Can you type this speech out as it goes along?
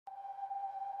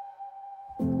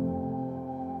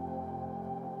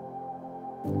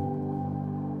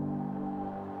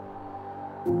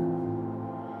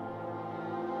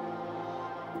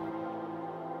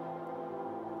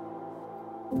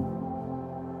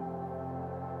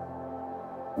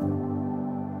Hi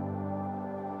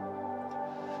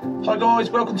guys,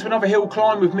 welcome to another hill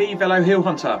climb with me, Velo Hill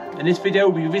Hunter. In this video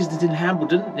we'll be visiting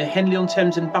Hambleden near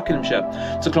Henley-on-Thames in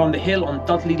Buckinghamshire to climb the hill on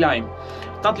Dudley Lane.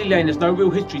 Dudley Lane has no real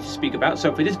history to speak about,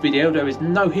 so for this video there is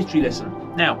no history lesson.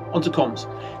 Now, on to comms.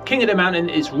 King of the mountain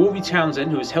is Rory Townsend,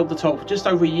 who has held the title for just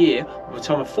over a year with a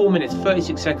time of 4 minutes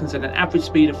 36 seconds and an average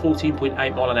speed of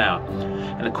 14.8 miles an hour.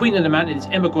 And the Queen of the mountain is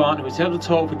Emma Grant, who has held the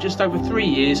title for just over 3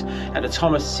 years and a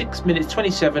time of 6 minutes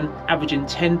 27, averaging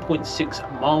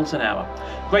 10.6 miles an hour.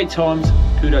 Great times,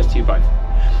 kudos to you both.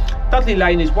 Dudley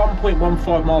Lane is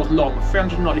 1.15 miles long with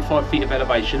 395 feet of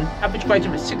elevation, average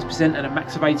gradient of 6% and a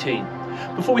max of 18.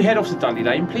 Before we head off to Dudley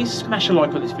Lane, please smash a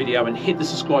like on this video and hit the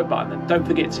subscribe button, and don't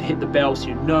forget to hit the bell so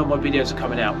you know my videos are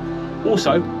coming out.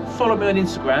 Also, follow me on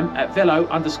Instagram at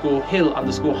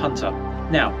velo_hill_hunter.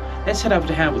 Now, let's head over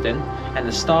to Hambleden and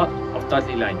the start of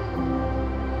Dudley Lane.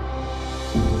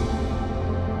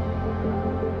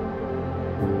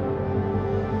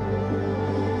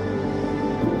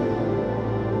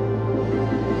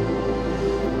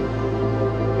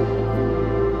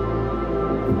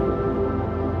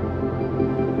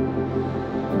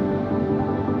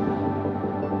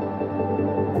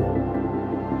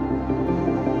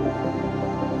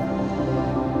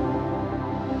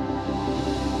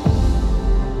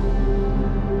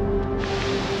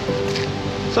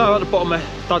 So at the bottom of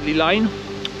Dudley Lane,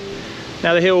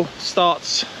 now the hill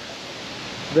starts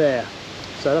there.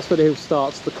 So that's where the hill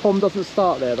starts. The comm doesn't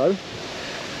start there though.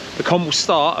 The comm will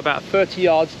start about 30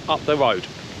 yards up the road.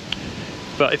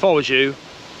 But if I was you,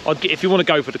 if you want to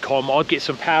go for the comm, I'd get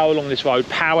some power along this road,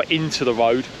 power into the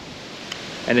road,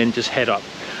 and then just head up.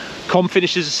 Comm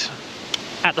finishes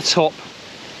at the top.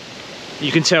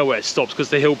 You can tell where it stops because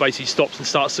the hill basically stops and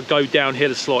starts to go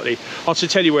downhill slightly. I should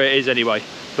tell you where it is anyway,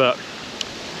 but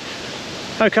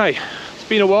okay, it's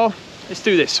been a while, let's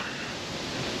do this.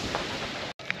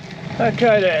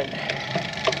 Okay then.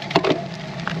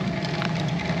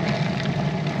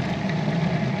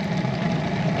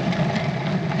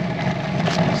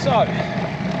 So,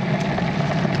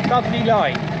 Dudley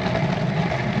Lane,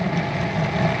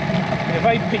 in a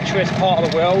very picturesque part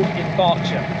of the world in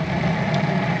Berkshire.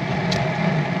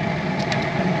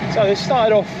 So it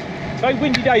started off, it's a very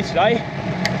windy day today, so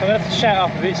I'm going to have to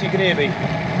shout up a bit so you can hear me.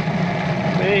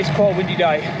 It is quite a windy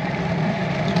day.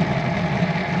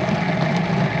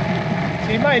 So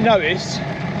you may have noticed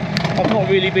I've not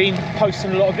really been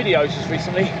posting a lot of videos just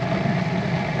recently,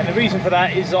 and the reason for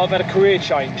that is I've had a career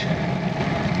change,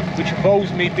 which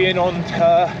involves me being on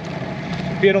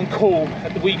call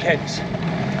at the weekends.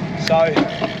 So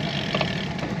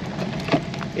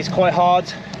it's quite hard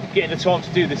getting the time to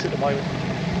do this at the moment.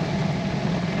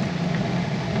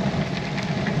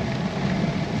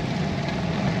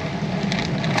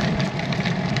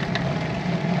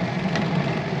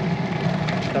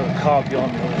 Car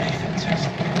behind me already,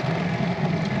 fantastic.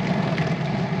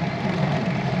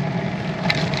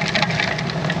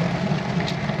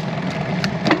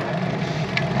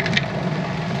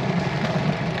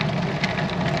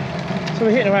 So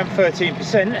we're hitting around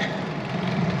 13%.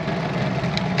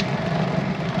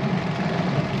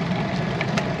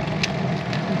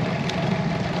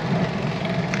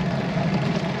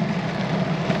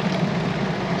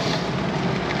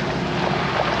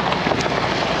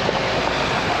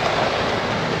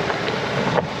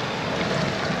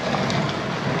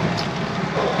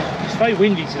 Very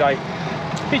windy today,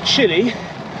 a bit chilly,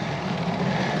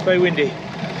 very windy.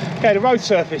 Okay, the road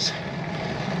surface,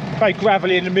 very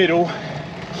gravelly in the middle.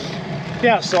 The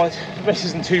outside, the rest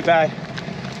isn't too bad,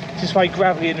 just very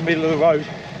gravelly in the middle of the road.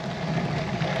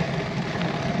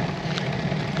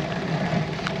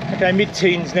 Okay,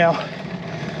 mid-teens now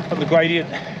on the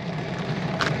gradient.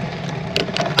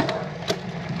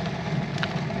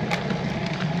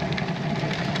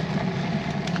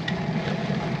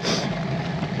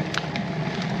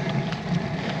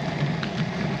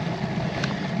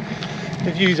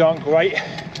 The views aren't great,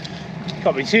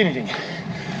 can't really see anything.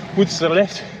 Woods to the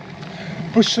left,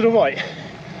 bush to the right.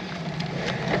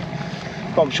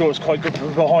 But I'm sure it's quite good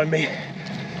from behind me.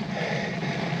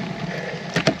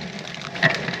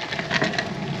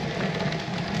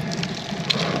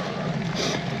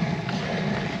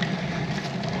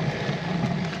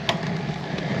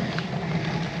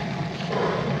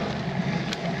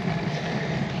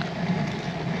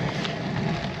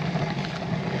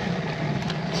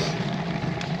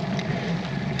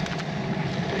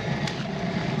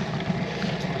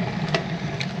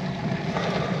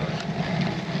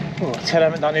 Oh, I tell you, I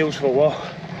haven't done hills for a while.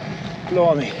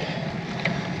 Blimey.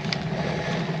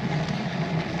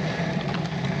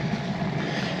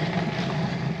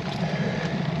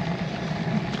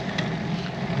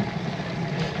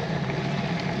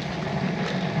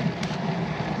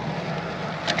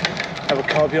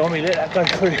 car behind me, let that go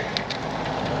through.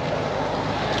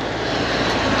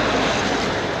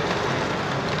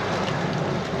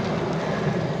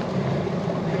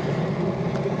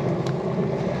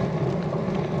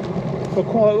 For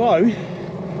quite low.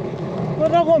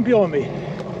 What's that one behind me?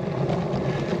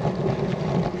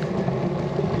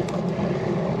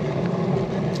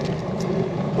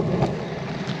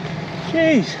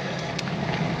 Jeez.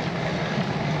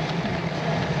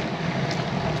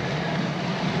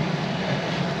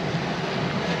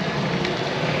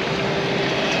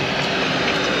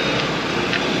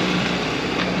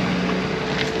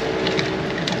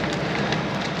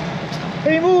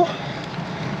 Any more?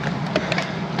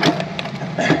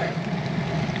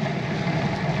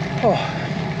 Oh,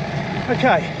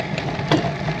 okay.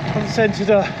 I've centred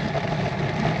a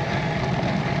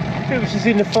bit which is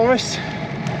in the forest.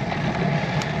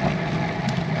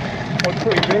 Quite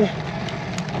pretty really.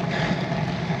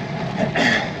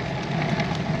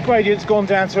 Gradient's gone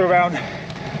down to around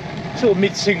sort of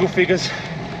mid-single figures.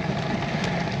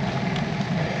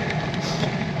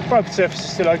 Road surface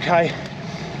is still okay.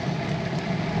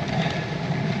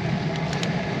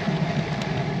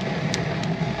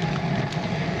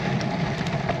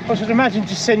 I should imagine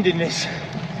descending this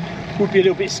would be a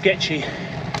little bit sketchy,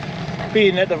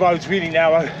 being that the road's really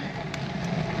narrow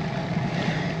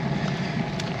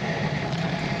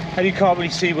and you can't really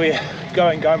see where you're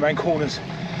going around corners,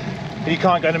 and you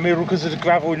can't go in the middle because of the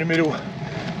gravel in the middle a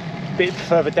bit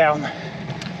further down.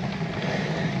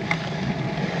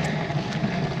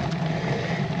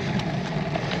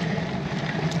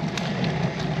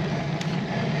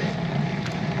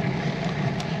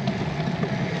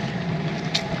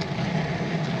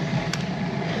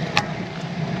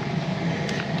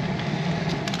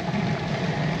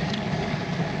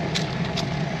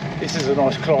 This is a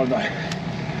nice climb though.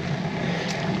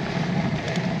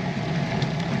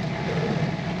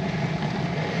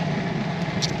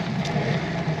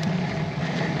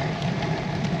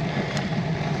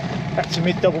 Back to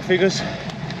mid double figures.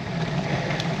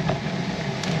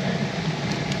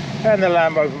 And the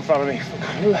Land Rover in front of me,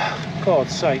 for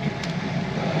God's sake.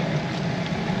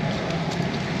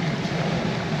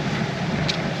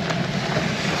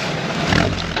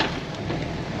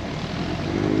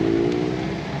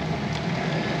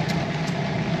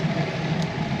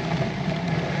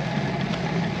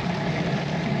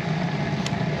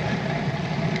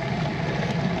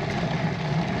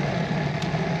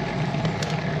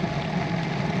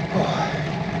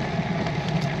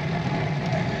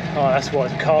 Oh, that's why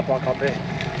there's a car park up here.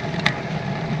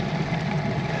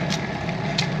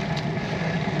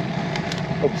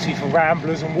 Obviously for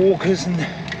ramblers and walkers and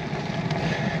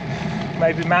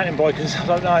maybe mountain bikers, I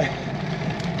don't know.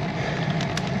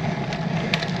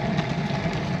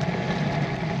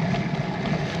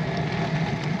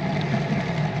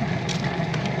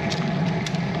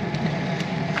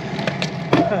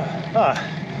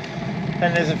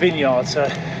 And there's a vineyard, so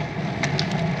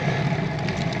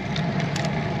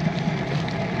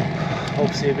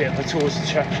obviously a bit of a tourist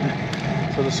attraction,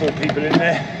 so there's all people in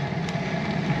there.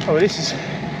 Oh, this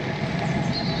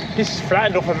is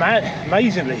flattened off a mountain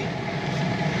amazingly.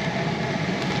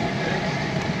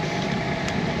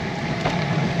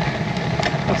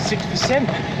 That's 6%.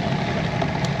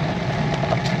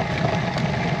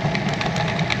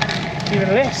 Even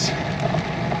less.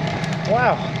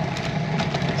 Wow.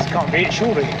 This can't be it,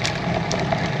 surely.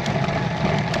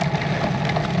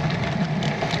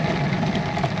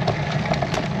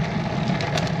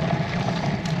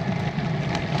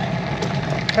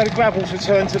 Now the gravel's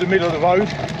returned to the middle of the road,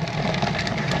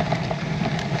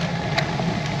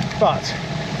 but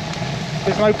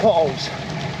there's no potholes.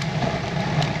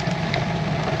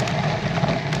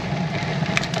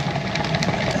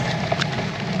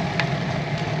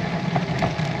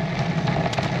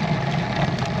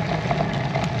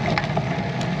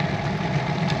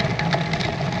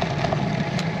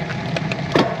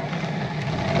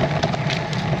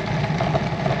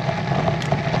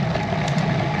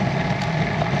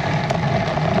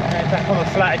 On the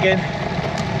flat again.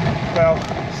 Well,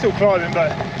 still climbing,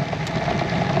 but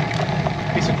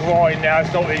it's a grind now.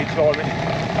 It's not really climbing,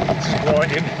 it's just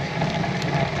grinding.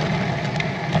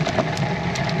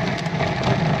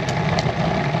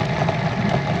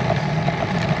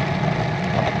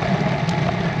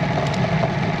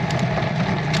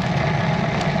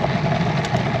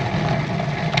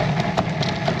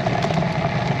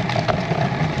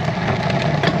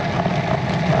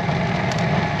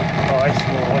 Oh, it's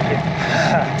more like it.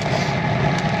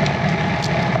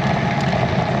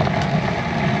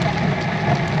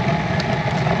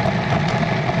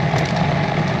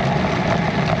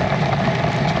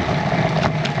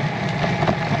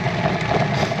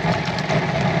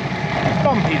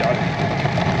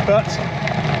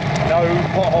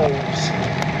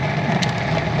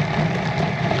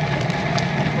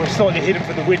 slightly hidden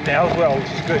from the wind now as well,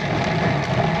 which is good.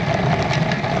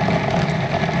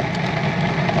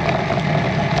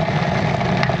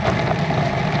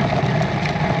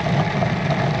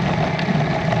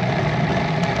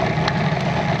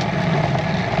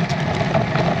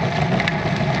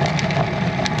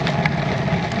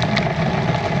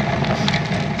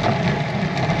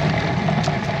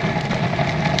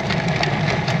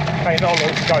 Not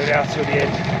long to go now till the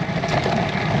end.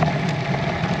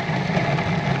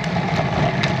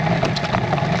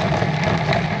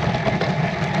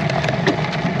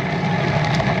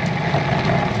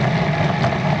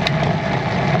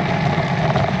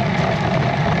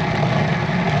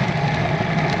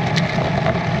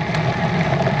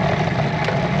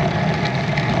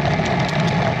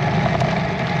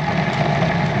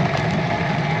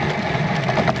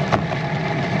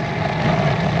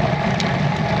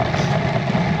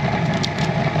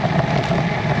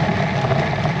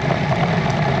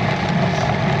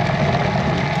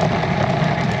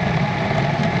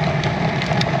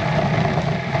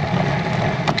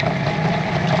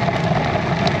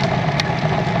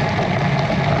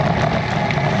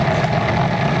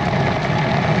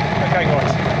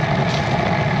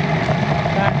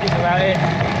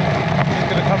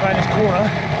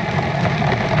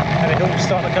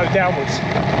 Starting to go downwards.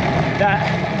 That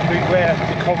will be where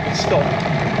the comp would stop.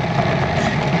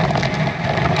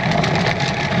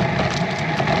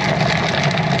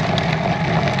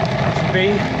 That should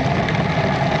be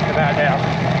about now.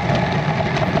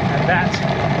 And that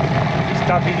is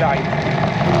Dudley Lane.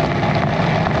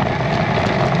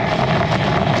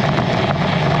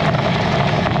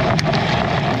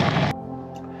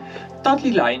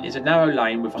 Dudley Lane is a narrow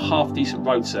lane with a half-decent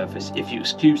road surface if you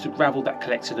excuse the gravel that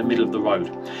collects in the middle of the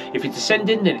road. If you're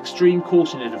descending, then extreme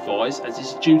caution is advised, as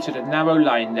this is due to the narrow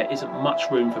lane there isn't much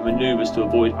room for manoeuvres to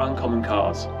avoid uncommon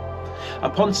cars.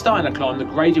 Upon starting a climb, the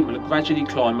gradient will gradually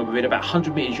climb, and within about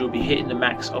 100 metres you'll be hitting the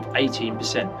max of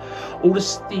 18%. All the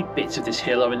steep bits of this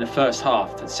hill are in the first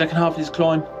half. The second half of this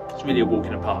climb, it's really a walk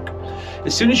in the park.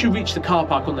 As soon as you reach the car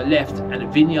park on the left and the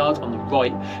vineyard on the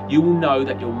right, you will know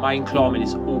that your main climbing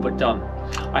is all but done.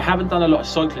 I haven't done a lot of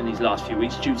cycling these last few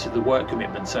weeks due to the work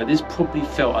commitment, so this probably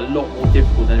felt a lot more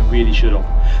difficult than it really should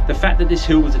have. The fact that this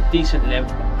hill was a decent length,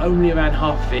 but only around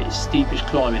half of it is steepish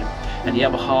climbing, and the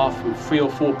other half with 3 or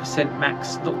 4%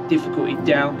 max knocked difficulty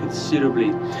down considerably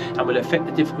and will affect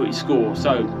the difficulty score.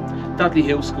 So Dudley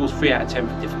Hill scores 3 out of 10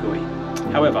 for difficulty.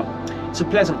 However, it's a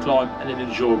pleasant climb and an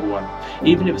enjoyable one,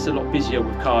 even if it's a lot busier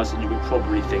with cars than you would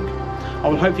probably think. I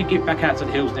will hopefully get back out to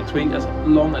the hills next week as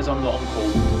long as I'm not on call,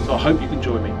 so I hope you can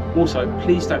join me. Also,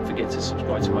 please don't forget to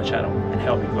subscribe to my channel and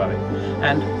help me grow it.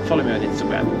 And follow me on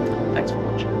Instagram. Thanks for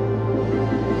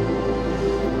watching.